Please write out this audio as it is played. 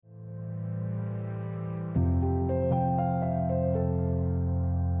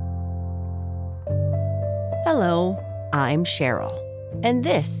Hello, I'm Cheryl, and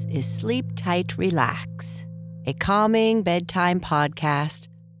this is Sleep Tight Relax, a calming bedtime podcast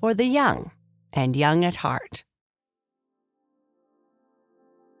for the young and young at heart.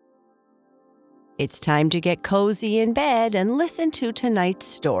 It's time to get cozy in bed and listen to tonight's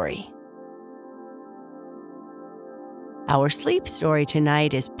story. Our sleep story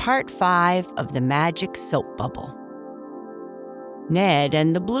tonight is part 5 of The Magic Soap Bubble. Ned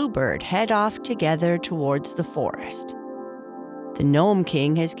and the Bluebird head off together towards the forest. The Gnome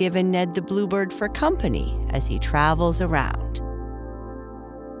King has given Ned the Bluebird for company as he travels around.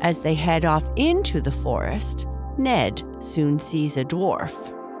 As they head off into the forest, Ned soon sees a dwarf.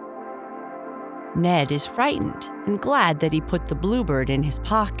 Ned is frightened and glad that he put the Bluebird in his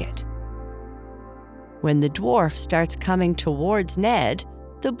pocket. When the dwarf starts coming towards Ned,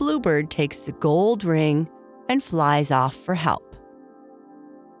 the Bluebird takes the gold ring and flies off for help.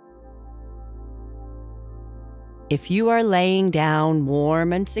 If you are laying down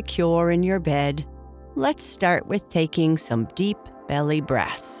warm and secure in your bed, let's start with taking some deep belly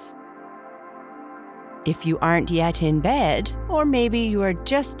breaths. If you aren't yet in bed, or maybe you are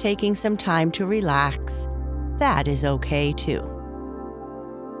just taking some time to relax, that is okay too.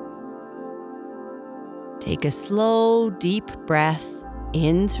 Take a slow, deep breath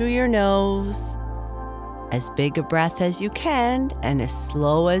in through your nose, as big a breath as you can and as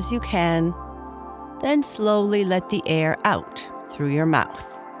slow as you can. Then slowly let the air out through your mouth.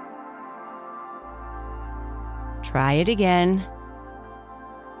 Try it again.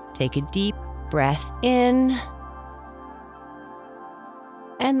 Take a deep breath in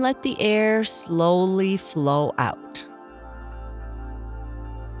and let the air slowly flow out.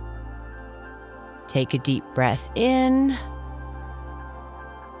 Take a deep breath in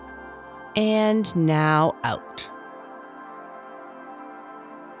and now out.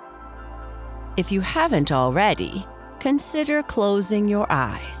 If you haven't already, consider closing your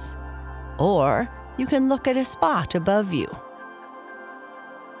eyes, or you can look at a spot above you.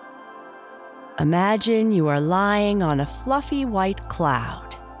 Imagine you are lying on a fluffy white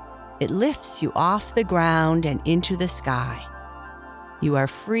cloud. It lifts you off the ground and into the sky. You are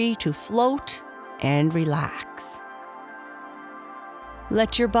free to float and relax.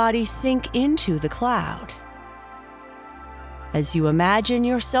 Let your body sink into the cloud. As you imagine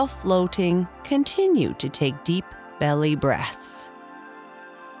yourself floating, continue to take deep belly breaths.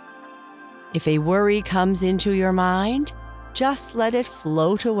 If a worry comes into your mind, just let it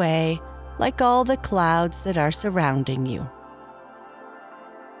float away like all the clouds that are surrounding you.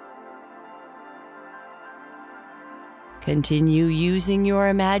 Continue using your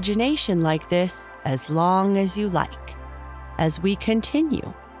imagination like this as long as you like, as we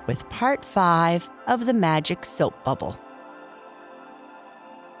continue with part 5 of The Magic Soap Bubble.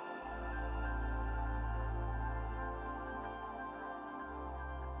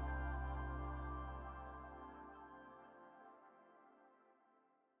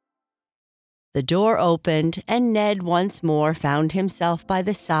 The door opened, and Ned once more found himself by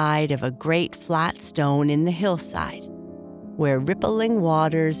the side of a great flat stone in the hillside, where rippling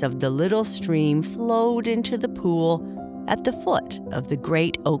waters of the little stream flowed into the pool at the foot of the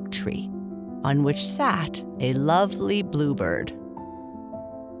great oak tree, on which sat a lovely bluebird.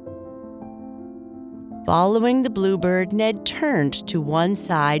 Following the bluebird, Ned turned to one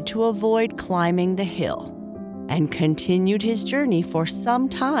side to avoid climbing the hill, and continued his journey for some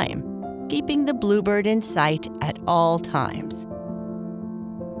time, keeping the bluebird in sight at all times.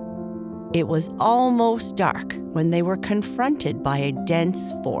 It was almost dark when they were confronted by a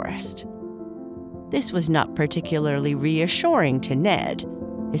dense forest. This was not particularly reassuring to Ned,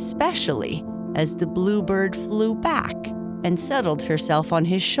 especially as the bluebird flew back and settled herself on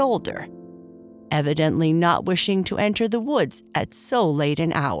his shoulder, evidently not wishing to enter the woods at so late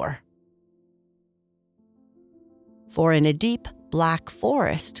an hour. For in a deep, black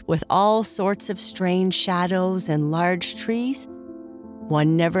forest with all sorts of strange shadows and large trees,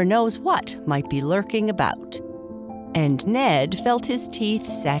 one never knows what might be lurking about. And Ned felt his teeth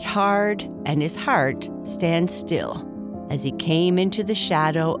set hard and his heart stand still as he came into the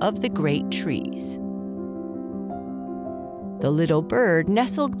shadow of the great trees. The little bird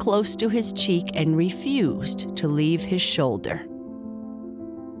nestled close to his cheek and refused to leave his shoulder.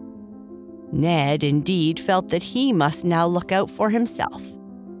 Ned indeed felt that he must now look out for himself,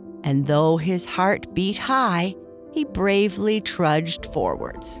 and though his heart beat high, he bravely trudged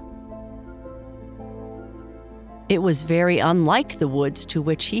forwards. It was very unlike the woods to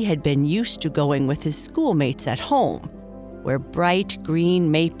which he had been used to going with his schoolmates at home, where bright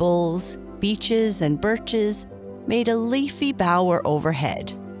green maples, beeches, and birches made a leafy bower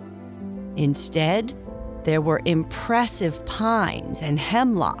overhead. Instead, There were impressive pines and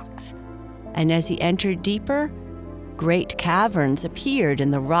hemlocks, and as he entered deeper, great caverns appeared in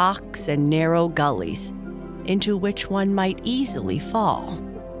the rocks and narrow gullies, into which one might easily fall.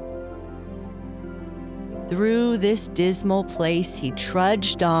 Through this dismal place he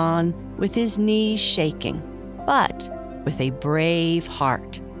trudged on, with his knees shaking, but with a brave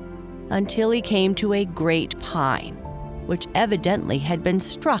heart, until he came to a great pine, which evidently had been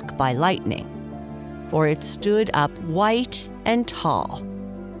struck by lightning, for it stood up white and tall,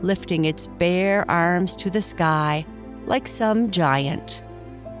 lifting its bare arms to the sky like some giant.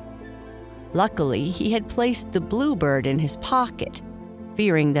 Luckily, he had placed the bluebird in his pocket,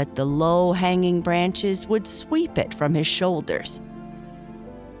 fearing that the low-hanging branches would sweep it from his shoulders.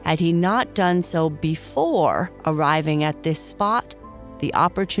 Had he not done so before arriving at this spot, the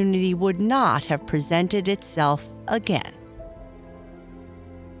opportunity would not have presented itself again.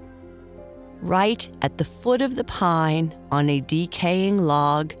 Right at the foot of the pine, on a decaying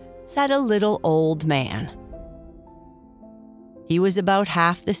log, sat a little old man. He was about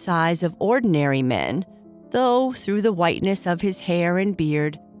half the size of ordinary men, though through the whiteness of his hair and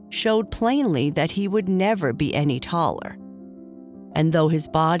beard showed plainly that he would never be any taller. And though his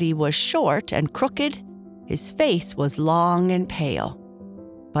body was short and crooked, his face was long and pale,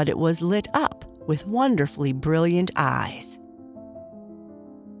 but it was lit up with wonderfully brilliant eyes.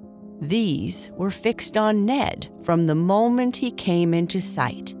 These were fixed on Ned from the moment he came into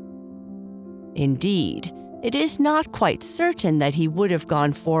sight. Indeed, it is not quite certain that he would have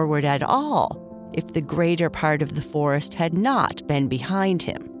gone forward at all if the greater part of the forest had not been behind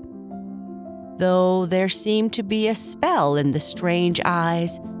him, though there seemed to be a spell in the strange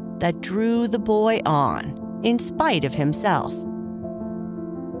eyes that drew the boy on in spite of himself.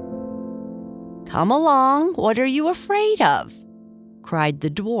 "Come along, what are you afraid of?" cried the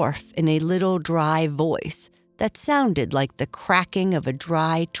dwarf in a little dry voice that sounded like the cracking of a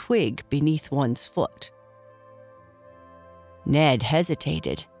dry twig beneath one's foot. Ned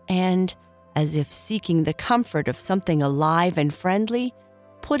hesitated and, as if seeking the comfort of something alive and friendly,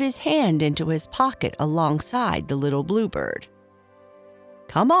 put his hand into his pocket alongside the little bluebird.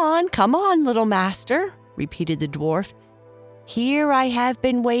 come on, little master," repeated the dwarf. "Here I have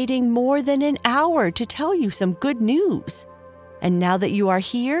been waiting more than an hour to tell you some good news. And now that you are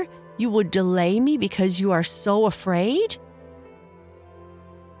here, you would delay me because you are so afraid?"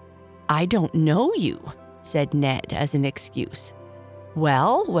 "I don't know you," said Ned as an excuse.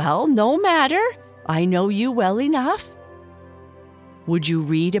 Well, no matter. I know you well enough." "Would you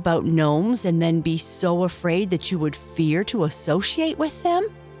read about gnomes and then be so afraid that you would fear to associate with them?"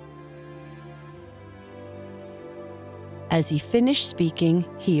 As he finished speaking,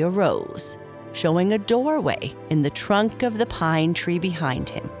 he arose, showing a doorway in the trunk of the pine tree behind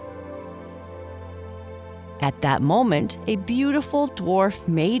him. At that moment, a beautiful dwarf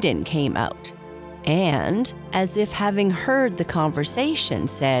maiden came out, and, as if having heard the conversation,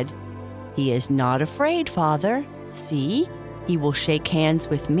 said, "He is not afraid, father. See, he will shake hands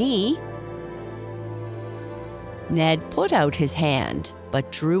with me." Ned put out his hand,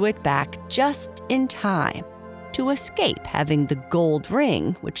 but drew it back just in time to escape having the gold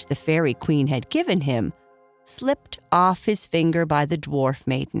ring, which the Fairy Queen had given him, slipped off his finger by the dwarf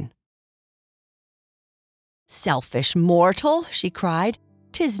maiden. "Selfish mortal," she cried.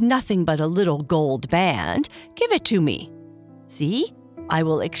 "'Tis nothing but a little gold band. Give it to me. See, I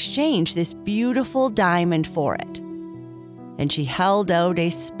will exchange this beautiful diamond for it." And she held out a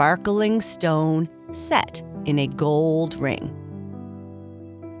sparkling stone set in a gold ring.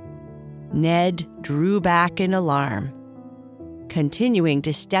 Ned drew back in alarm. Continuing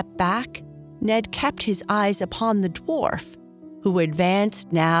to step back, Ned kept his eyes upon the dwarf, who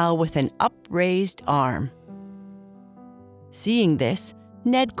advanced now with an upraised arm. Seeing this,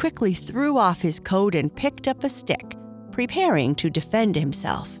 Ned quickly threw off his coat and picked up a stick, preparing to defend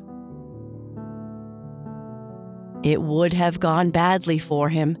himself. It would have gone badly for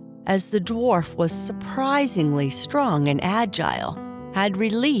him, as the dwarf was surprisingly strong and agile, had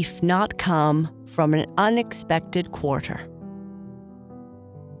relief not come from an unexpected quarter.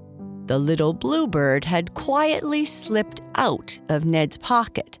 The little bluebird had quietly slipped out of Ned's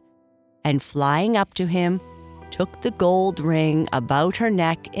pocket, and flying up to him, took the gold ring about her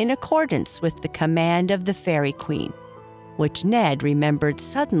neck in accordance with the command of the Fairy Queen, which Ned remembered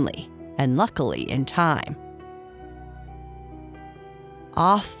suddenly and luckily in time.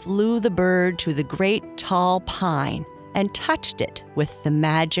 Off flew the bird to the great tall pine and touched it with the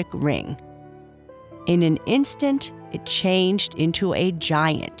magic ring. In an instant, it changed into a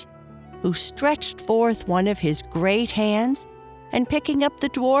giant, who stretched forth one of his great hands and, picking up the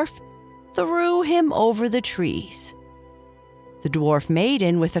dwarf, threw him over the trees. The dwarf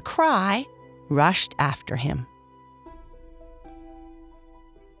maiden, with a cry, rushed after him.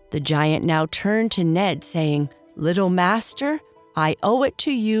 The giant now turned to Ned, saying, "Little master, I owe it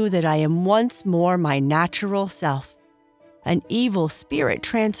to you that I am once more my natural self. An evil spirit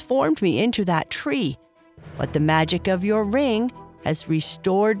transformed me into that tree, but the magic of your ring has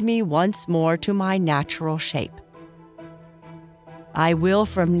restored me once more to my natural shape. I will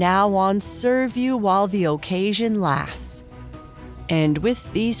from now on serve you while the occasion lasts." And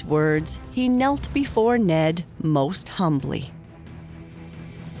with these words, he knelt before Ned most humbly.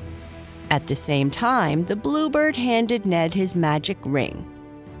 At the same time, the bluebird handed Ned his magic ring,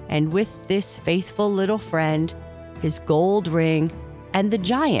 and with this faithful little friend, his gold ring, and the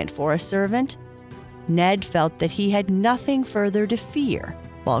giant for a servant, Ned felt that he had nothing further to fear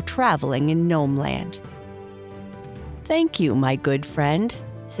while traveling in Gnomeland. "Thank you, my good friend,"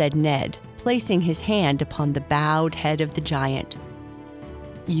 said Ned, placing his hand upon the bowed head of the giant.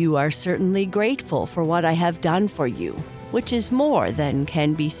 "You are certainly grateful for what I have done for you, which is more than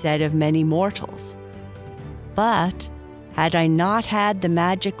can be said of many mortals. But had I not had the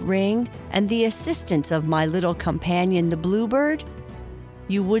magic ring and the assistance of my little companion the bluebird,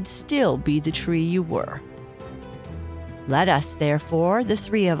 you would still be the tree you were. Let us, therefore, the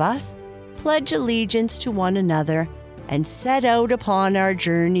three of us, pledge allegiance to one another and set out upon our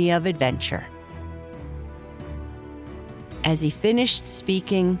journey of adventure." As he finished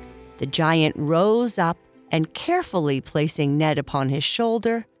speaking, the giant rose up and, carefully placing Ned upon his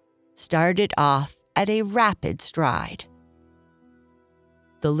shoulder, started off at a rapid stride.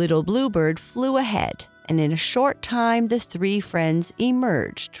 The little bluebird flew ahead, and in a short time the three friends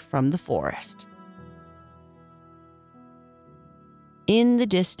emerged from the forest. In the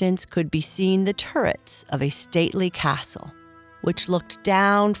distance could be seen the turrets of a stately castle, which looked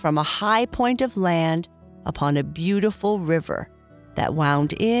down from a high point of land upon a beautiful river that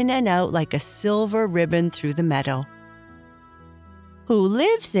wound in and out like a silver ribbon through the meadow. "Who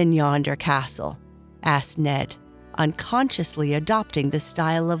lives in yonder castle?" asked Ned, unconsciously adopting the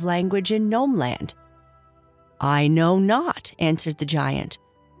style of language in Gnomeland. "I know not," answered the giant,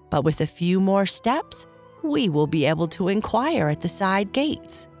 "but with a few more steps, we will be able to inquire at the side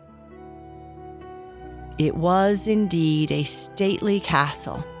gates." It was indeed a stately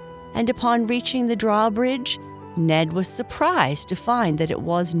castle, and upon reaching the drawbridge, Ned was surprised to find that it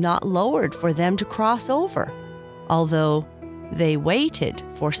was not lowered for them to cross over, although they waited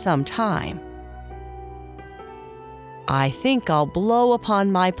for some time. "I think I'll blow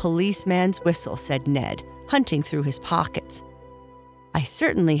upon my policeman's whistle," said Ned, hunting through his pockets. "I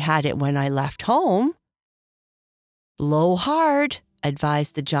certainly had it when I left home." "Blow hard,"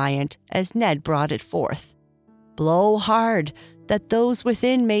 advised the giant as Ned brought it forth. "Blow hard, that those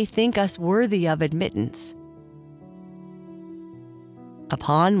within may think us worthy of admittance."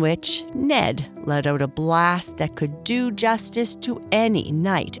 Upon which Ned let out a blast that could do justice to any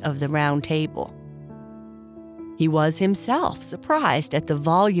knight of the Round Table. He was himself surprised at the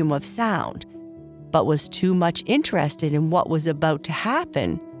volume of sound, but was too much interested in what was about to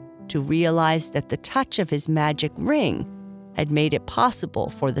happen to realize that the touch of his magic ring had made it possible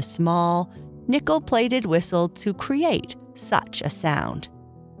for the small, nickel-plated whistle to create such a sound.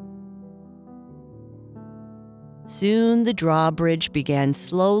 Soon the drawbridge began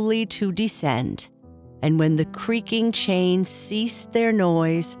slowly to descend, and when the creaking chains ceased their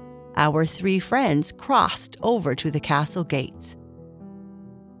noise, our three friends crossed over to the castle gates.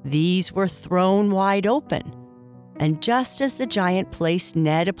 These were thrown wide open, and just as the giant placed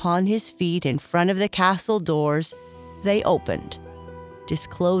Ned upon his feet in front of the castle doors, they opened,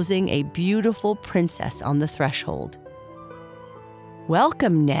 disclosing a beautiful princess on the threshold.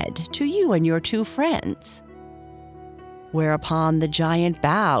 "Welcome, Ned, to you and your two friends." Whereupon the giant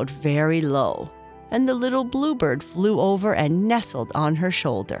bowed very low, and the little bluebird flew over and nestled on her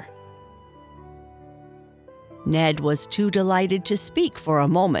shoulder. Ned was too delighted to speak for a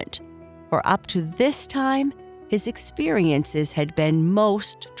moment, for up to this time his experiences had been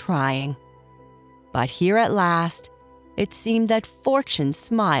most trying. But here at last, it seemed that fortune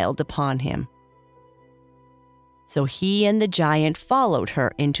smiled upon him. So he and the giant followed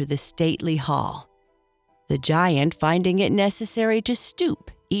her into the stately hall, the giant finding it necessary to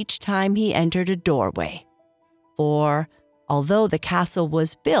stoop each time he entered a doorway. For, although the castle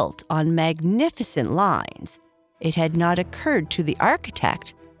was built on magnificent lines, it had not occurred to the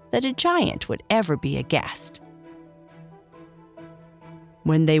architect that a giant would ever be a guest.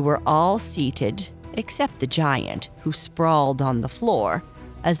 When they were all seated, except the giant, who sprawled on the floor,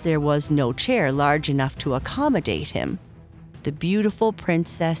 as there was no chair large enough to accommodate him, the beautiful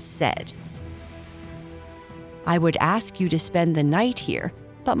princess said, "I would ask you to spend the night here,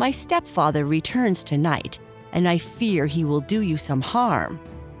 but my stepfather returns tonight, and I fear he will do you some harm."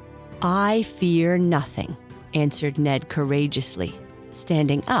 "I fear nothing," answered Ned courageously,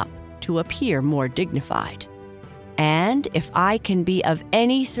 standing up to appear more dignified. "And if I can be of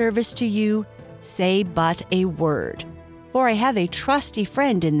any service to you, say but a word, for I have a trusty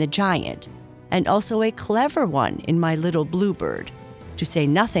friend in the giant, and also a clever one in my little bluebird, to say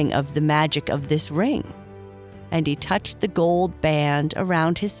nothing of the magic of this ring." And he touched the gold band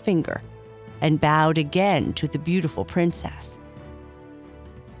around his finger and bowed again to the beautiful princess.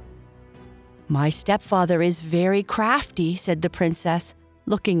 "My stepfather is very crafty," said the princess,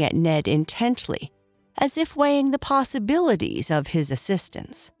 looking at Ned intently, as if weighing the possibilities of his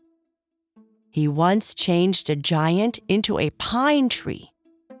assistance. "He once changed a giant into a pine tree."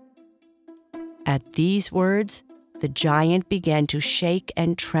 At these words, the giant began to shake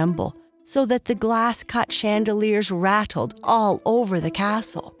and tremble, so that the glass-cut chandeliers rattled all over the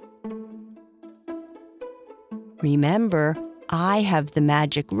castle. "Remember, I have the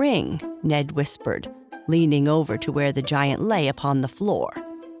magic ring," Ned whispered, leaning over to where the giant lay upon the floor.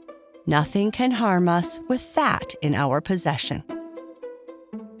 "Nothing can harm us with that in our possession."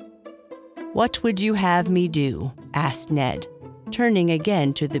 "What would you have me do?" asked Ned, turning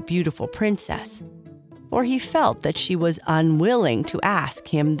again to the beautiful princess, for he felt that she was unwilling to ask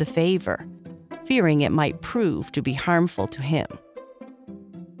him the favor, fearing it might prove to be harmful to him.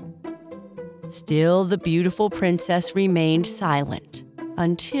 Still, the beautiful princess remained silent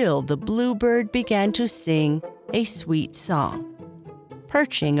until the bluebird began to sing a sweet song,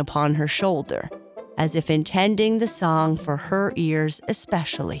 perching upon her shoulder, as if intending the song for her ears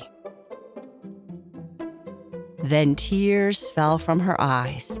especially. Then tears fell from her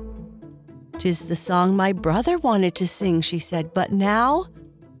eyes. "'Tis the song my brother wanted to sing," she said, "but now—"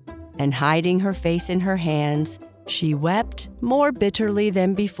 And hiding her face in her hands, she wept more bitterly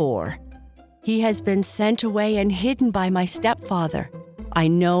than before. "He has been sent away and hidden by my stepfather, I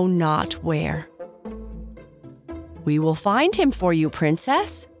know not where." "We will find him for you,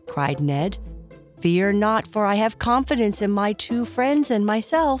 princess," cried Ned. "Fear not, for I have confidence in my two friends and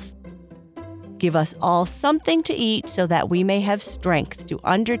myself. Give us all something to eat so that we may have strength to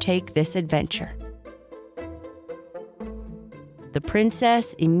undertake this adventure." The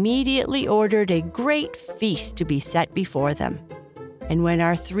princess immediately ordered a great feast to be set before them. And when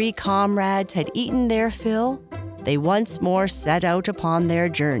our three comrades had eaten their fill, they once more set out upon their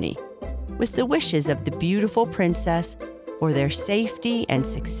journey, with the wishes of the beautiful princess for their safety and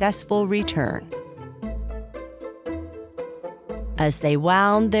successful return. As they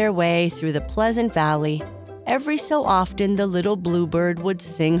wound their way through the pleasant valley, every so often the little bluebird would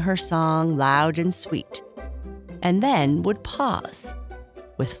sing her song loud and sweet, and then would pause,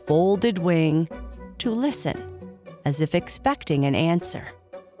 with folded wing, to listen, as if expecting an answer.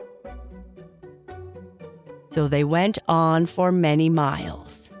 So they went on for many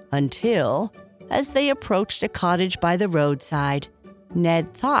miles, until, as they approached a cottage by the roadside,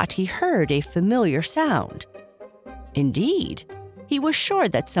 Ned thought he heard a familiar sound. Indeed, he was sure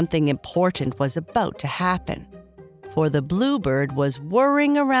that something important was about to happen, for the bluebird was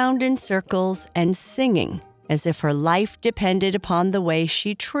whirring around in circles and singing as if her life depended upon the way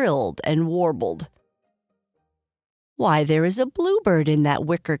she trilled and warbled. "Why, there is a bluebird in that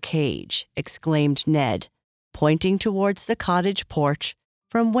wicker cage," exclaimed Ned, pointing towards the cottage porch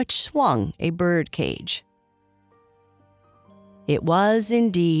from which swung a bird cage. It was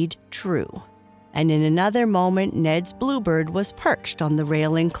indeed true, and in another moment Ned's bluebird was perched on the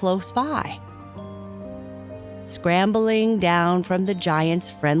railing close by. Scrambling down from the giant's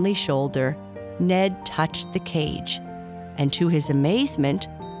friendly shoulder, Ned touched the cage, and to his amazement,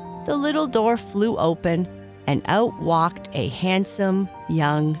 the little door flew open and out walked a handsome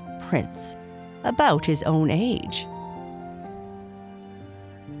young prince, about his own age.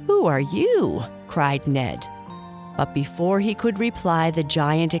 "Who are you?" cried Ned. But before he could reply, the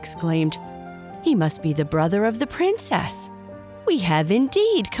giant exclaimed, "He must be the brother of the princess. We have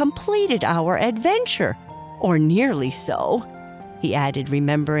indeed completed our adventure, or nearly so," he added,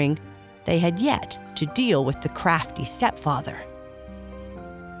 remembering they had yet to deal with the crafty stepfather.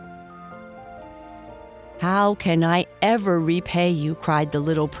 "How can I ever repay you?" cried the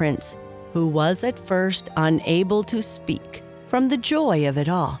little prince, who was at first unable to speak from the joy of it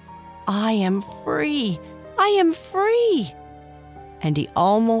all. "I am free! I am free!" And he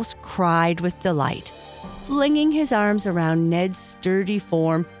almost cried with delight, flinging his arms around Ned's sturdy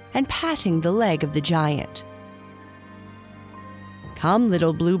form and patting the leg of the giant. "Come,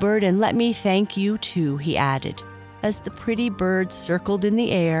 little bluebird, and let me thank you too," he added, as the pretty bird circled in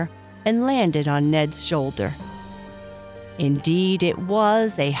the air and landed on Ned's shoulder. Indeed, it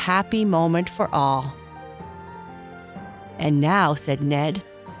was a happy moment for all. "And now," said Ned,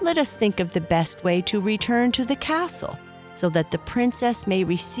 "let us think of the best way to return to the castle so that the princess may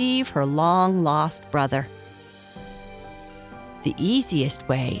receive her long-lost brother." "The easiest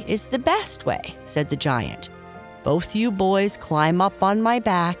way is the best way," said the giant. "Both you boys climb up on my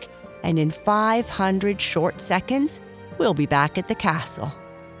back, and in 500 short seconds, we'll be back at the castle."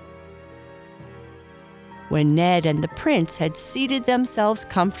 When Ned and the prince had seated themselves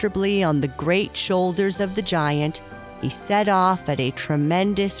comfortably on the great shoulders of the giant, he set off at a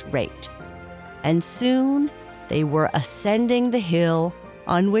tremendous rate, and soon they were ascending the hill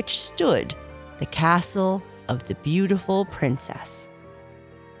on which stood the castle of the beautiful princess.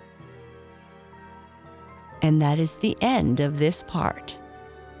 And that is the end of this part.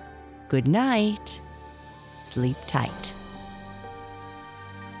 Good night. Sleep tight.